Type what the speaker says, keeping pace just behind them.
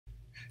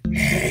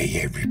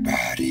Hey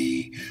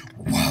everybody,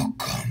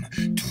 welcome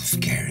to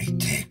Scary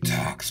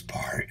TikToks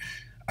part.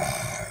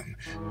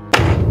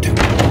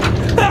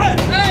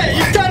 Hey,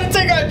 you trying to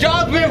take our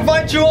jobs? We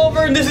invite you over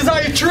and this is how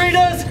you treat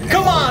us?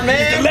 Come on,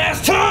 man. The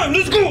last time,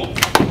 let's go.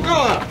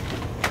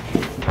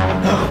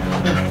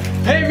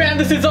 Hey man,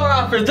 this is our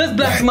office. Let's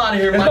blast him out of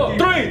here, Mikey.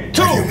 3,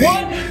 2, 1.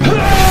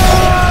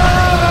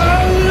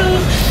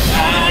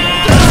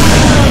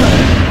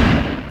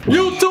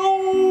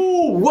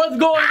 YouTube, what's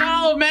going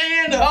on,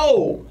 man?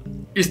 Oh,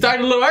 you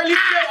started a little early.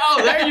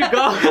 Oh, there you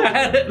go.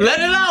 Let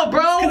it out,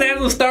 bro. Cause I have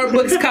some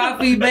Starbucks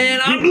coffee,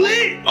 man. I'm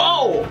lit.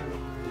 Oh,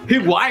 he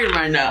wired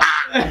right now.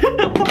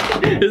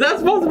 Is that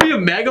supposed to be a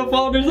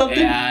megaphone or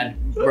something? God,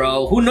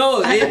 bro, who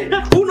knows?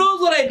 Who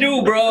knows what I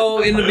do, bro?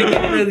 In the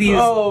beginning of these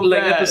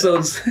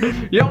episodes.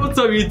 Yo, what's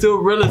up,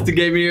 YouTube? Realistic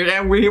Gamer here,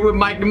 and we're here with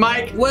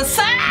Mike. What's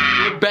up?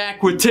 We're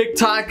back with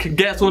TikTok.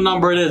 Guess what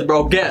number it is,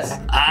 bro? Guess.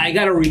 I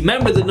gotta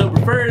remember the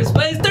number first,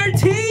 but it's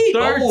 13.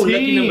 13. Oh,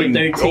 lucky number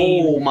 13.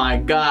 Oh my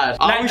gosh.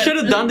 We should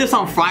have done this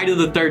on Friday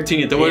the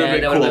 13th. It would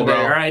have been cool, bro.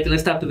 All right, then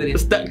let's stop the video.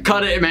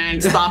 Cut it,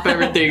 man. Stop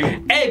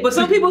everything. Hey, but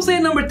some people say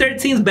number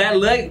 13 is bad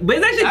luck, but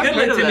it's actually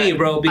good luck to me,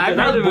 bro. Because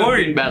I was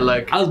born bad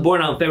luck. I was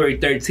born on February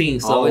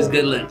 13th, so it's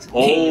good luck.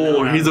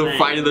 Oh, he's a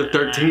Friday the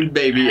 13th,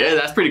 baby. Yeah,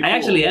 that's pretty cool. I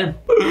actually am.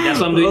 That's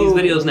why I'm doing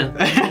these videos now.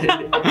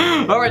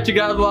 Alright, you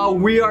guys, well,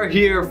 we are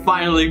here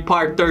finally,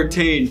 part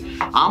 13.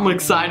 I'm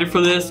excited for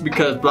this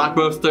because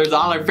Blockbusters,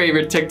 all our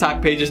favorite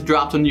TikTok pages,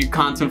 dropped some new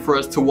content for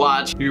us to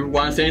watch. You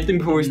want to say anything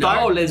before we start?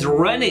 No, let's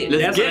run it.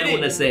 Let's That's get what I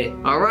want to say.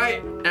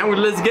 Alright, and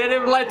let's get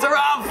it. Lights are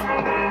off.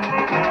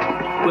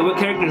 Wait, what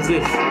character is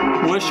this?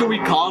 What should we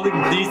call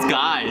these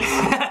guys?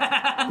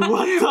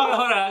 What the? Hold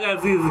on, I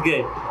gotta see this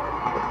again.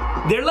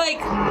 They're like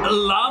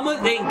llamas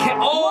and cat.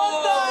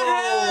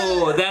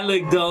 Oh, what the heck? That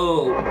look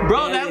dope.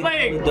 Bro, that's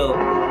like dope.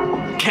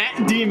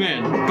 Cat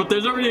demon, but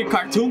there's already a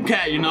cartoon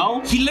cat, you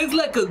know? He looks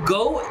like a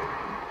goat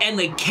and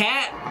a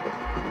cat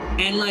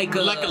and like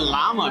a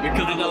llama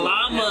because like a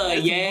llama.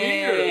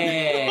 Yeah,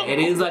 weird. It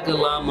is like a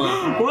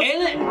llama.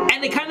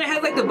 And it kind of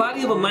has like the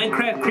body of a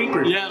Minecraft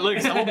creeper. Yeah, look,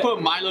 someone put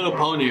My Little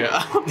Pony.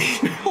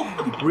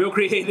 Real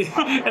creative,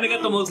 and I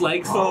got the most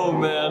likes. Oh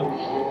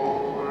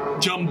man,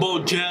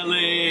 Jumbo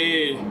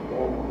Jelly.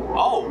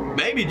 Oh,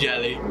 baby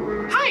jelly.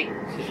 Hi.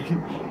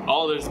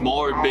 Oh, there's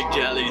more big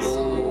jellies.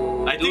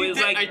 I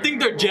think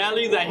they're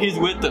jellies that he's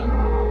with them.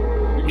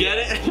 You get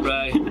it?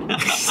 Right.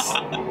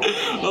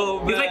 Oh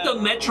man. He's like the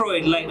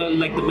Metroid, like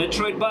the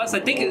Metroid boss. I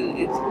think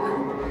it's. I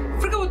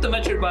forget what the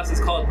Metroid boss is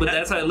called, but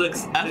that's how it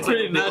looks. That's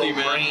pretty nutty,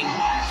 man.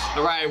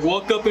 All right,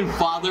 woke up in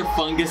Father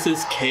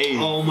Fungus's cave.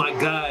 Oh my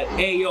god.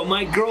 Hey, yo,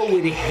 my girl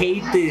would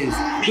hate this.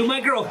 Dude,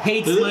 my girl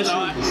hates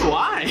mushrooms.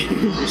 Why?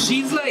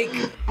 She's like...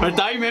 I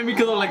thought you meant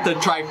because of like the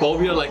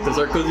triphobia, like the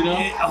circles, you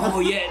know? Oh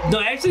yeah. No,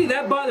 actually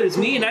that bothers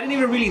me, and I didn't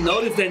even really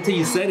notice that until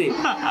you said it.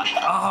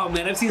 Oh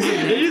man, I've seen some...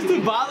 It used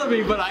to bother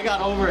me, but I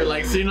got over it.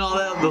 Like seeing all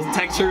that, those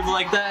textures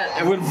like that,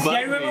 it wouldn't bother me.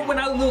 I remember when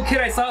I was a little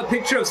kid, I saw a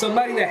picture of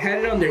somebody that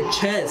had it on their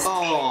chest.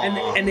 Oh.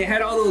 And they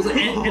had all those,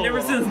 and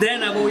ever since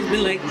then, I've always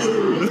been like,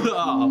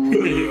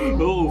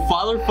 oh,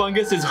 Father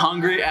Fungus is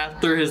hungry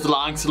after his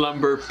long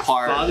slumber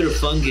part. Father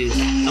Fungus.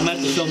 I'm gonna have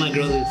to show my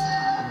girl this.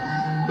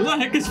 Who the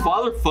heck is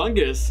Father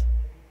Fungus?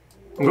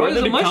 Where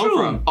did it come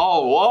from?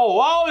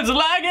 Oh, it's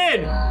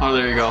lagging! Oh,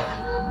 there you go.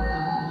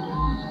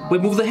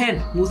 Wait, move the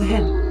hand. Move the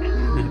hand.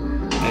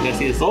 I gotta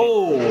see this.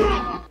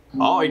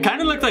 Oh, it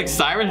kind of looks like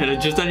Siren Head.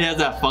 It's just that he has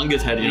that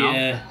fungus head, you know?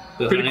 Yeah.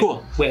 Pretty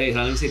cool. Wait,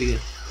 let me see it again.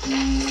 I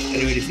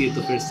didn't really see it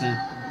the first time.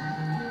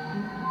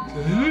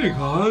 Hey guys, I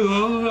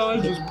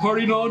just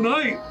partied all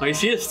night. I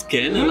see his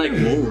skin, it like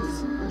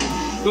moves.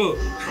 Oh.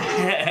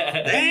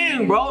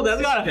 Dang, bro,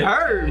 that's gotta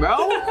hurt,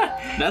 bro.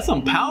 That's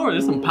some power.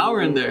 There's some power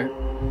in there.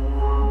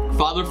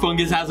 Father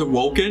Fungus has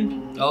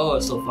awoken. Oh,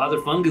 so Father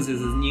Fungus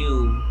is his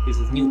new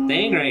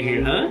thing right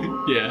here, huh?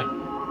 Yeah.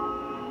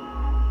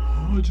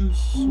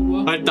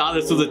 I thought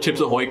this was a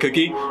Chips Ahoy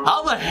cookie.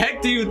 How the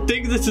heck do you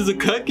think this is a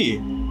cookie?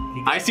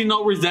 I see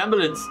no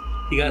resemblance.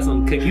 He got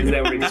some cookies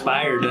that were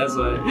expired, that's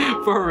why.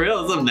 For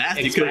real, some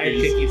nasty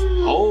cookies.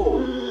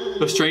 Oh,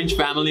 a strange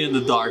family in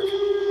the dark.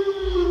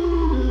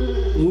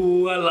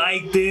 Ooh, I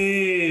like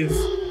this.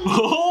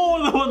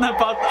 Oh, the one that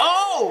popped.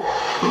 Oh!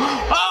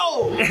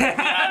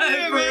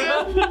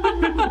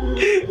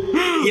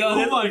 Yo,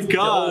 oh my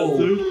god,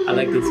 dude. I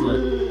like this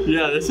one.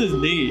 Yeah, this is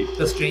neat.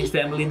 A strange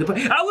family in the dark.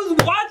 I was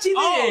watching it.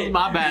 Oh,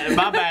 my bad,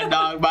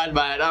 dog, my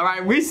bad. All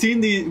right, we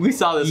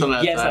saw this on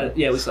that side.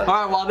 Yeah, we saw it. All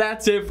right, well,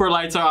 that's it for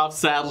Lights.Are.Off,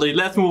 sadly.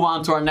 Let's move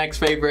on to our next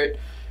favorite.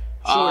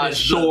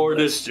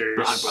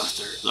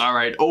 Shortestblockbusters. All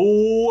right.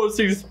 Oh,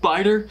 see the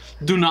spider?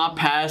 Do not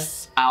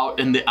pass out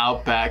in the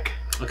outback.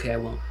 Okay, I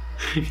won't.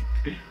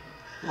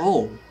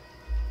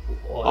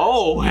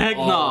 Oh, heck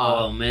no.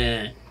 Oh,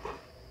 man.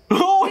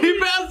 Oh, he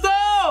passed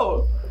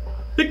out!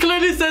 It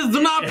clearly says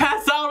do not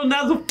pass out, and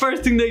that's the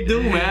first thing they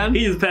do, man.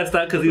 He just passed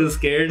out because he was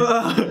scared.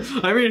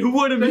 I mean, who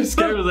wouldn't be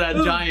scared of that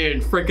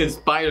giant freaking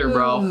spider,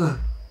 bro?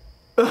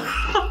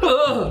 That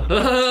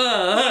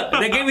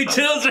gave me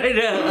chills right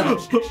now.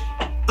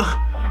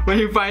 When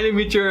you finally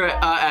meet your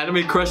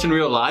anime crush in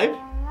real life?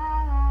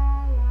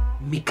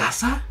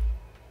 Mikasa?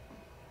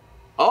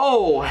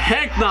 Oh,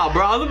 heck no,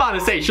 bro. I was about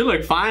to say she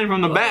looked fine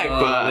from the back,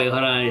 but wait,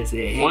 hold on.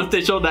 Hey, once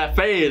they showed that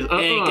face,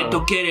 Hey, que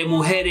tú quieres,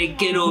 mujeres?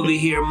 Get over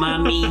here,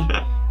 mommy.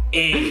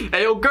 Hey,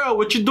 hey, yo, girl,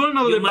 what you doing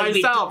over there by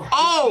yourself?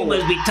 You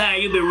must be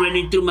tired. You've been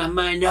running through my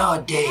mind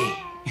all day.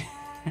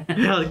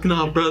 Heck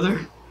no,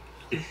 brother.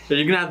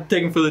 You're gonna have to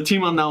take him for the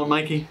team on that one,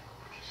 Mikey.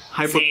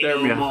 Hypothermia.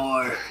 Say no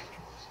more.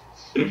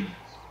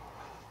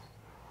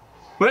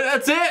 Wait,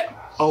 that's it?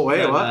 Oh,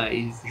 wait, what?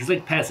 He's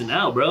like passing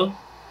out, bro.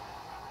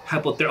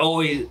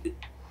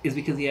 It's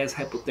because he has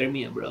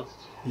hypothermia, bro.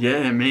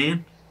 Yeah,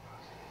 man.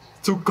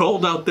 It's too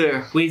cold out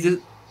there. Wait, is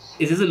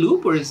this a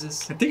loop or is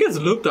this? I think it's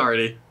looped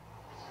already.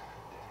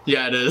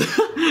 Yeah, it is.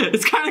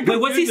 It's kind of confusing.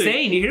 Wait, what's he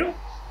saying? You hear him?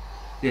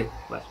 Yeah,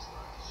 watch.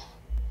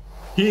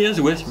 He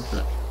is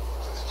whispering.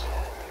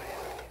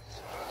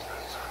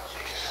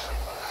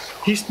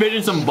 He's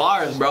spitting some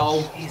bars,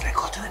 bro. He's like,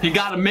 go to the He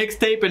got a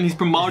mixtape and he's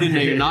promoting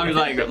it, you know? He's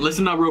like,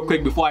 listen up real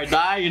quick before I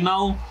die, you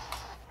know?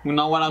 You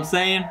know what I'm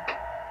saying?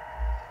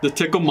 The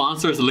tickle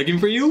monster is looking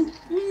for you?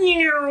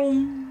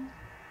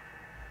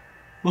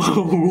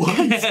 What?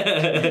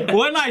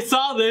 When I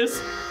saw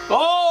this,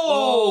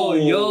 oh,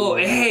 yo,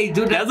 hey,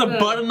 dude, that's a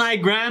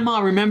butter-eyed grandma.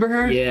 Remember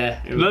her?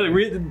 Yeah.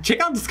 Look, check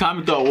out this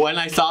comment though. When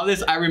I saw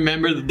this, I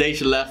remember the day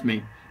she left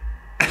me.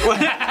 What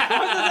does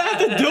that have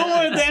to do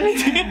with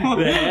anything?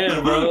 The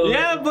hand, bro.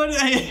 Yeah, but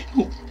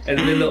and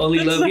then the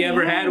only love he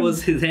ever had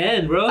was his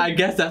hand, bro. I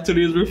guess that's what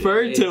he was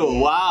referring to.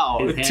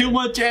 Wow, too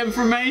much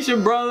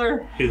information,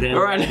 brother.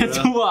 All right,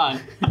 let's move on.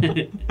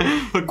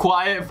 A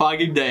quiet,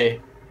 foggy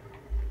day.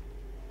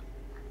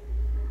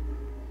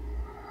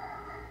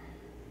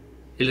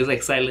 It looks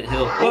like Silent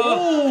Hill.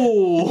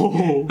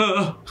 Oh!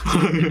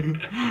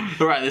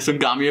 All right, this one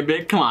got me a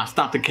bit. Come on,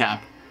 stop the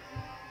cap.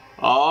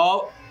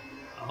 Oh.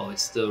 Oh,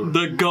 it's still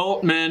the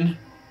goat, man.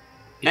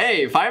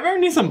 Hey, if I ever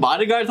need some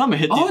bodyguards, I'm gonna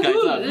hit these guys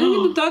up.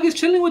 The dog is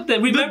chilling with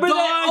them. Remember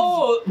that?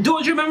 Oh,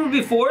 don't you remember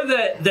before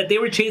that they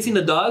were chasing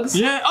the dogs?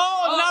 Yeah.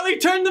 Oh, now they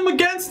turned them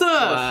against us.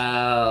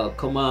 Wow.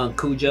 Come on,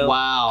 Cujo.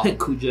 Wow.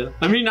 Cujo.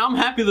 I mean, I'm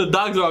happy the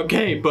dogs are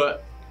okay,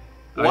 but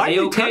why are they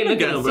okay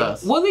against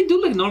us? Well, they do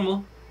look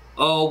normal.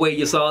 Oh, wait,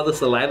 you saw the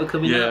saliva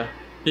coming out? Yeah.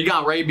 He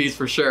got rabies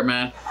for sure,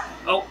 man.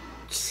 Oh.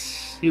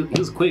 He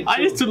was quick, too. I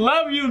used to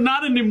love you,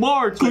 not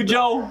anymore,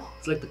 Cujo.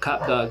 It's like the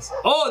cop dogs.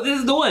 Oh, this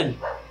is the one.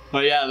 Oh,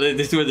 yeah,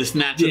 this is where they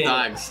snatch the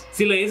dogs.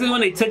 See, like, this is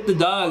when they took the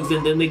dogs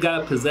and then they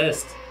got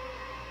possessed.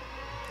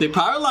 They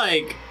probably,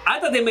 like... I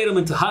thought they made them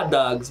into hot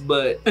dogs,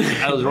 but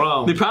I was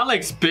wrong. They probably,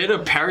 like, spit a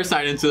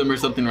parasite into them or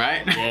something,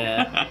 right?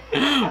 Yeah.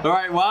 All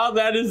right, well,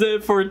 that is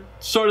it for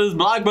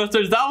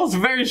Shortestblockbusters. That was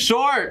very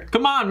short.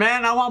 Come on,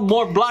 man. I want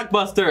more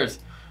blockbusters.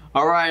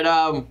 All right,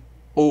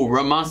 oh,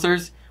 Rum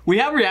Monsters. We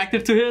have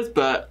reacted to his,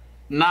 but...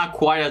 not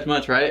quite as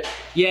much, right?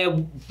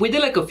 Yeah, we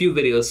did like a few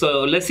videos,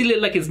 so let's see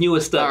like his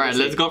newest stuff. Alright,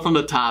 let's go from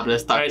the top.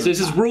 Let's start. Alright, so this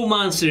is Rule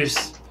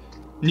Monsters.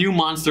 New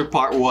Monster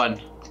Part 1.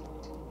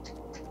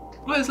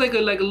 Oh, it's like a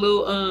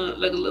little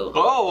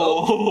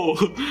Oh,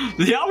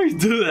 they always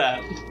do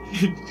that.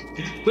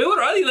 Wait, what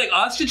are these, like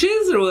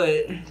ostriches or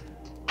what?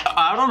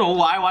 I don't know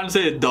why I want to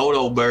say a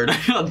dodo bird.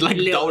 Like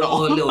little, dodo.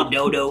 Oh, little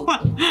dodo.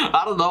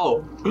 I don't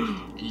know.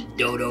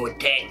 Dodo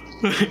attack.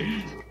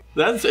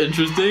 That's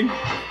interesting.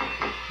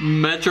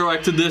 Metro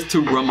Exodus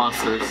to Rum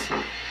Monsters.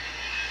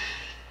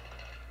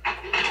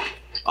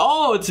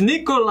 Oh, it's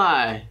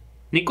Nikolai.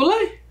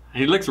 Nikolai?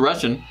 He looks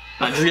Russian.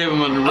 I just gave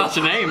him a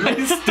Russian name.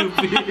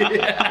 Stupid.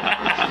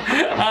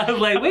 I was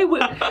like, wait,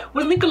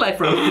 where's Nikolai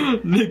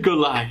from?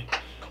 Nikolai.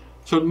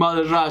 From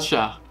Mother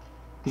Russia.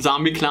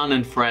 Zombie Clown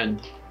and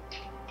Friend.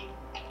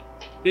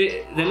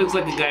 That looks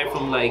like a guy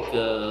from like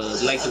the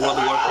World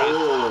of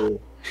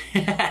Warcraft.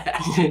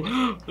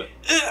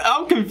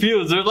 I'm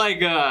confused. There's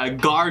like a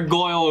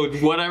gargoyle,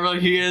 whatever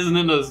he is, and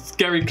then a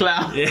scary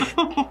clown. Yeah.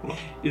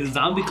 He's a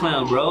zombie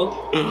clown, bro.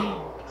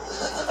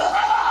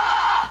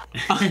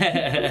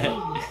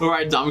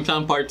 Alright, Zombie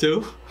Clown Part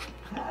 2.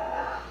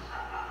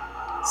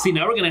 See,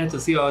 now we're gonna have to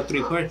see all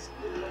 3 parts.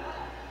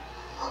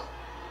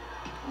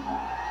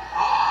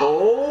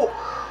 Oh!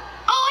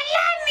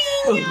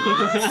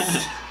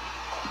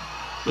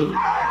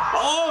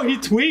 Oh, he's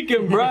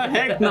tweaking, bro.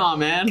 Heck nah,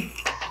 man.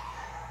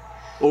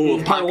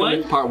 Oh, part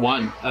 1? Part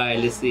 1. Alright,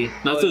 let's see.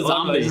 That's a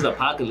zombie. This is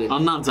Apocalypse.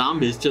 I'm not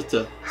zombie, it's just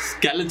a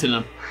skeleton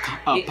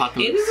apocalypse.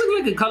 It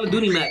looks like a Call of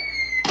Duty map.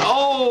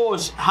 Oh,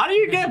 how do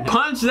you get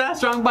punched that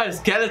strong by a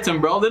skeleton,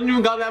 bro? They didn't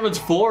even got that much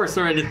force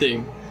or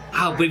anything.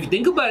 Oh, but if you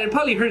think about it, it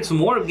probably hurts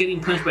more of getting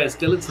punched by a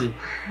skeleton.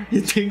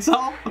 You think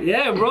so?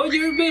 Yeah, bro.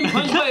 You ever been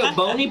punched by a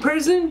bony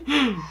person?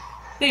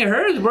 It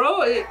hurts,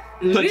 bro.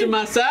 Touching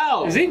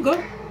myself. Is it? Go.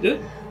 Yeah.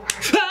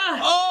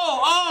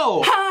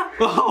 Oh!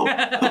 Oh!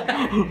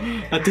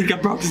 I think I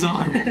broke his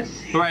arm.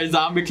 Alright,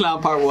 Zombie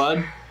Clown Part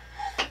 1.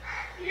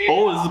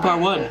 Oh, this is Part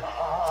 1.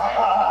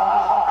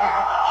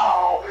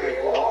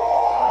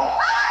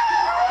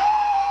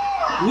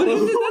 What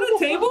is this? Is that a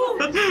table?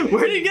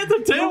 Where did you get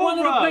the table from? I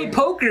wanted to play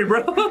poker,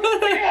 bro.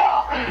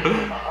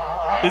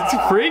 It's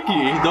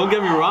freaky, don't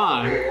get me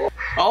wrong.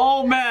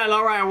 Oh man,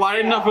 alright, well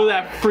enough of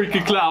that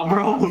freaky clown,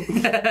 bro.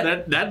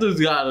 that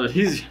dude's got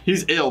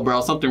he's ill,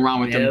 bro. Something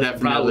wrong with him,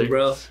 definitely. Problem,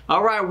 bro.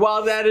 Alright,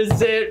 well that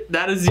is it.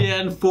 That is the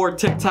end for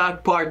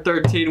TikTok part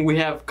 13. We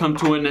have come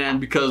to an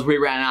end because we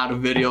ran out of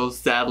videos,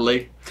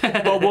 sadly.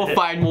 But we'll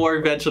find more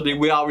eventually.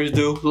 We always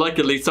do.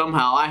 Luckily,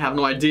 somehow, I have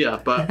no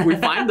idea, but we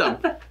find them.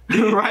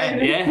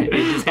 Right? Yeah, it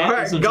just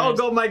happens. Alright,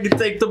 go Mikey,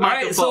 take the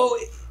microphone. Alright,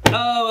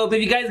 so if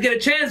you guys get a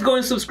chance, go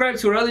and subscribe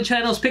to our other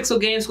channels,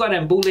 Pixel Game Squad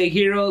and Bootleg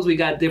Heroes. We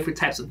got different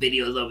types of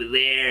videos over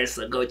there,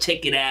 so go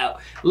check it out.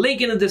 Link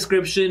in the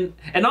description.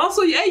 And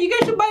also, hey, you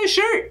guys should buy a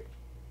shirt.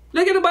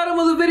 Look at the bottom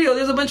of the video.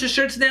 There's a bunch of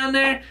shirts down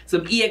there.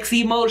 Some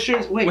EXE mode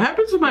shirts. Wait, what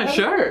happened to my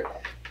shirt?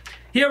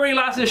 He already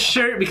lost his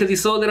shirt because he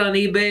sold it on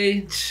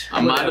eBay. I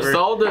might have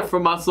sold it for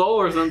my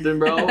soul or something,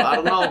 bro. I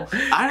don't know.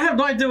 I have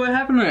no idea what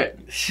happened to it.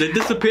 They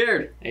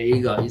disappeared. There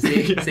you go. You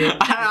see?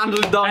 I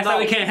just don't know. That's why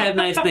we can't have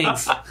nice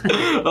things.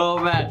 Oh,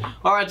 man.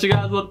 All right, you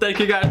guys. Well, thank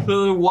you guys for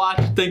the watch.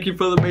 Thank you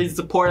for the amazing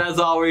support. As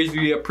always,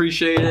 we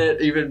appreciate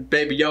it. Even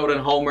Baby Yoda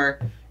and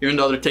Homer, even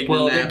though they're taking a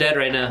nap. Well, they're dead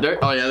right now.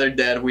 Oh, yeah, they're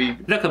dead.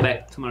 They'll come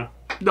back tomorrow.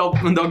 They'll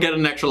get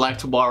an extra life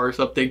tomorrow or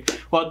something.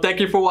 Well, thank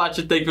you for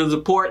watching. Thank you for the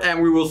support.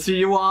 And we will see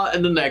you all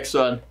in the next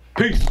one.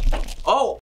 Peace.